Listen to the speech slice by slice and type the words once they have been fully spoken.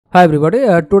Hi everybody,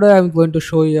 today I am going to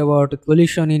show you about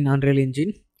collision in Unreal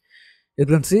Engine. You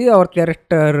can see our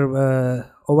character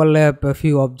overlap a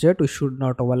few objects we should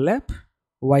not overlap.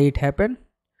 Why it happened?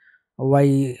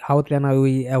 How can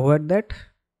we avoid that?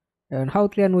 And how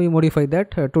can we modify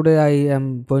that? Today I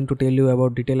am going to tell you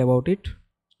about detail about it.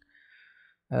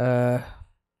 Uh,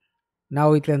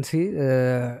 Now we can see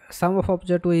some of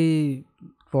object we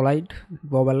collide,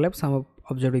 overlap, some of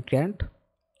object we can't.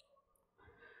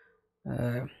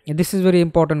 This is very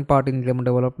important part in game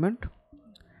development.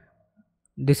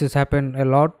 This has happened a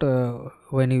lot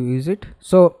when you use it.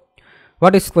 So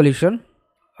what is collision?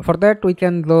 For that we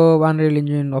can go Unreal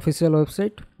Engine official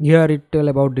website. Here it tell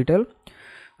about detail.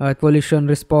 Collision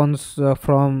response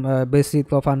from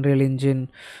basic of Unreal Engine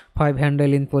 5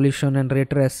 handle in collision and ray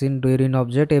tracing during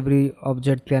object. Every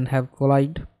object can have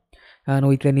collide and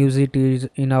we can use it is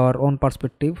in our own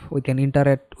perspective. We can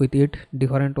interact with it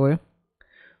different way.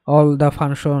 All the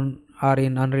function are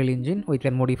in Unreal Engine. We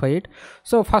can modify it.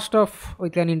 So first off,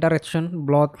 we can interaction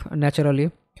block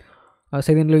naturally.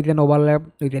 Secondly, we can overlap,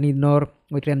 we can ignore,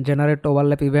 we can generate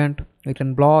overlap event, we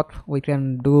can block, we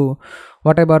can do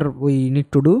whatever we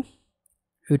need to do.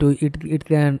 It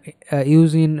can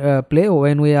use in play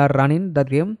when we are running the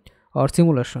game or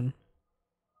simulation.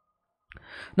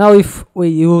 Now if we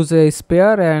use a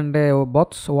sphere and a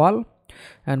box wall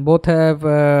and both have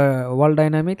wall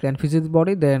dynamic and physics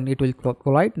body, then it will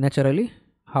collide naturally.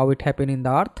 How it happen in the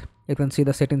earth, you can see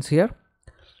the settings here.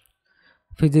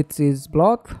 Physics is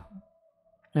block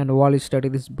and wall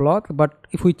static is block, but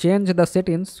if we change the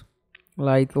settings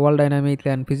like wall dynamic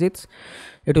and physics,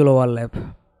 it will overlap.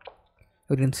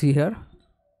 You can see here.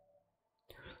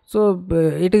 So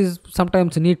it is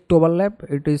sometimes need to overlap,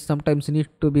 it is sometimes need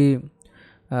to be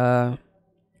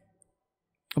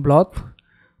block.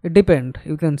 It depend.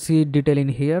 You can see detail in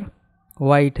here,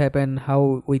 why it happened,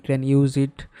 how we can use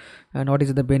it, and what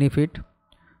is the benefit.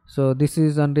 So this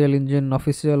is Unreal Engine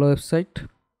official website.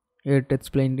 It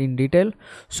explained in detail.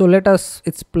 So let us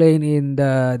explain in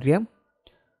the game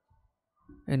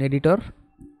an editor.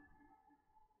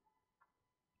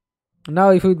 Now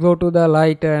if we go to the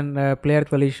light and player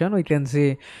collision, we can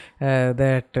see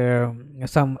that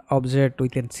some object we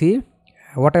can see.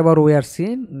 Whatever we are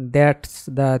seeing, that's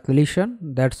the collision,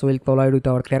 that's will collide with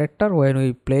our character when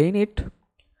we play in it.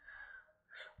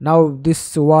 Now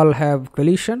this wall have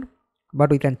collision, but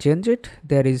we can change it.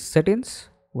 There is settings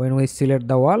when we select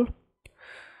the wall,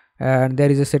 and there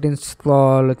is a settings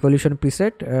called collision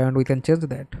preset, and we can change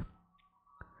that.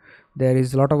 There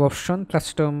is a lot of option: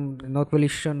 custom, no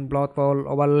collision, block wall,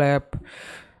 overlap,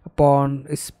 upon,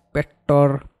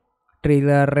 spectre,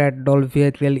 trigger, red doll,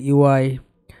 vehicle, UI.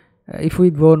 If we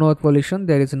go no collision,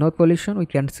 there is no collision, we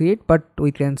can see it, but we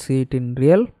can see it in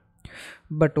real.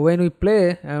 But when we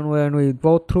play and when we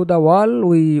go through the wall,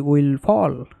 we will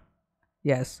fall.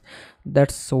 Yes,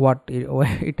 that's what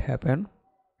it happened.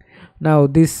 Now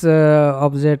this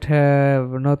object have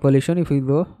no collision. If we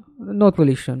go no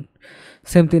collision,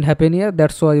 same thing happen here,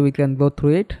 that's why we can go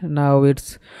through it. Now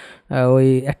it's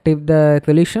we active the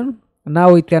collision,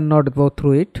 now we cannot go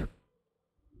through it.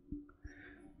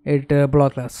 It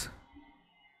blocks us.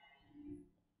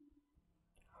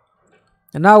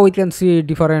 Now we can see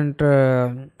different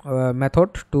method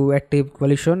to active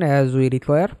collision as we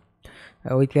require.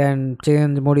 We can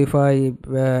change, modify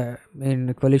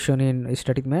in collision in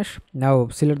static mesh. Now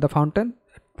select the fountain,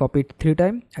 copy it 3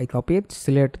 times. I copy it,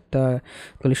 select the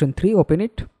collision 3, open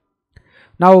it.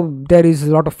 Now there is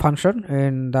a lot of function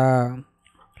and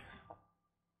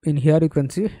in here you can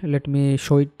see. Let me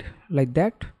show it like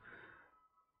that.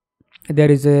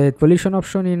 There is a collision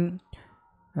option in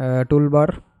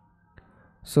toolbar.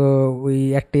 So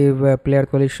we active player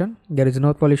collision. There is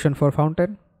no collision for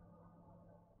fountain.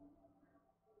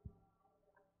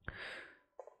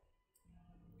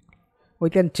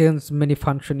 We can change many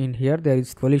function in here. There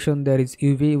is collision, there is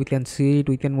UV, we can see it,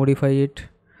 we can modify it,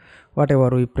 whatever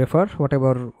we prefer,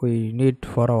 whatever we need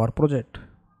for our project.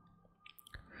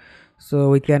 So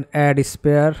we can add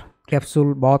sphere,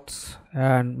 capsule, bots,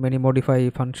 and many modify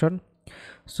function.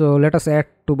 So let us add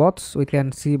 2 bots. We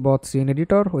can see bots in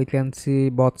editor, we can see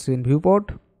bots in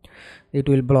viewport. It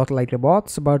will block like a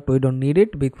bots, but we don't need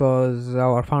it because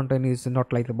our fountain is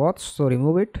not like a bots, so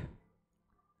remove it.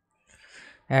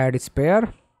 Add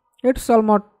sphere. It's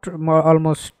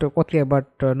almost okay, but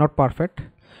not perfect.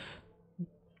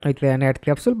 I can add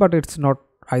capsule, but it's not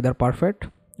either perfect.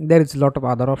 There is a lot of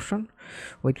other option.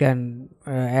 We can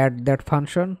add that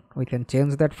function, we can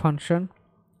change that function,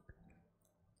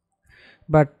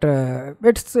 but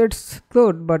it's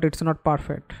good, but it's not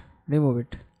perfect. Remove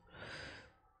it.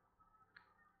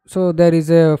 So there is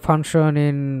a function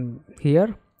in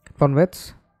here,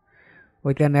 convex.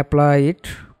 We can apply it.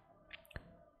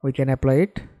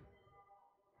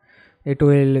 It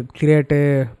will create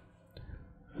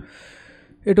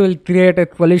a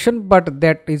collision, but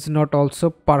that is not also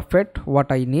perfect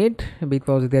what I need,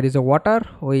 because there is a water.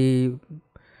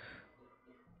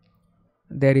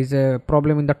 There is a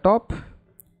problem in the top.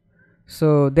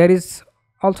 So there is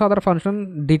also other function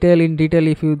in detail.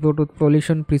 If you go to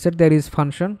collision preset, there is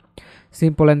function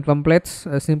simple and complex,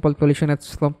 simple collision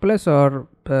as complex, or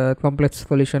complex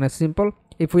collision as simple.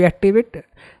 If we active it,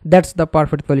 that's the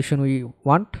perfect collision we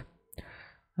want.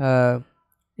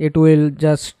 It will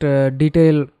just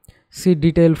see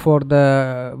detail for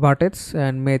the vertex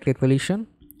and make a collision.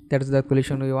 That is the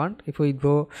collision we want. If we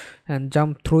go and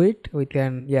jump through it, we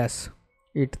can, yes,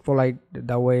 it collide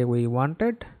the way we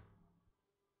wanted.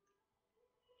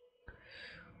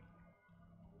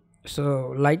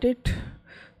 So light it.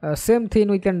 Same thing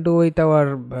we can do with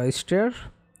our stair.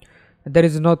 There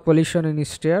is no collision in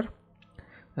stair,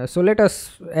 so let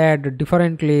us add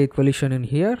differently collision in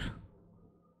here.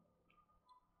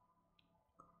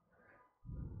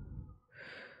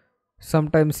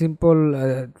 Sometimes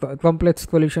simple complex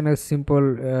collision is simple,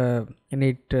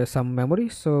 need some memory,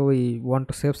 so we want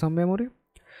to save some memory,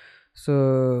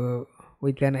 so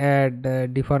we can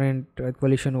add different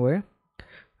collision way.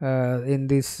 In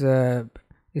this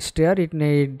stair, it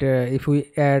need if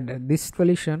we add this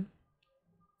collision,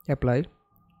 apply,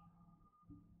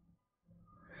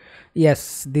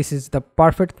 yes, this is the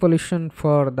perfect collision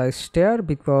for the stair,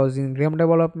 because in game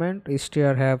development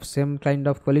stair have same kind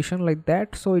of collision like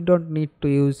that, so we don't need to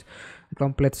use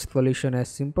complex collision as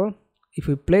simple. If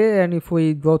we play and if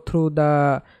we go through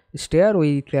the stair,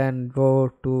 we can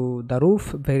go to the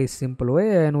roof very simple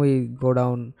way, and we go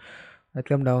down,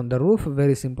 come down the roof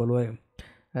very simple way.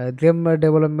 Game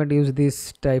development use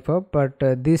this type of, but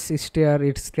this stair,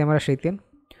 it's camera shaken.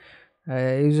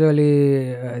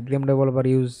 Usually game developer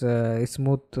use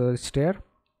smooth stair.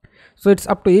 So it's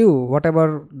up to you,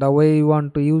 whatever the way you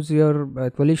want to use your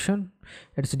collision,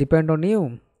 it's depend on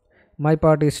you. My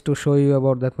part is to show you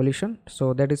about the collision.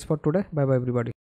 So that is for today. Bye bye everybody.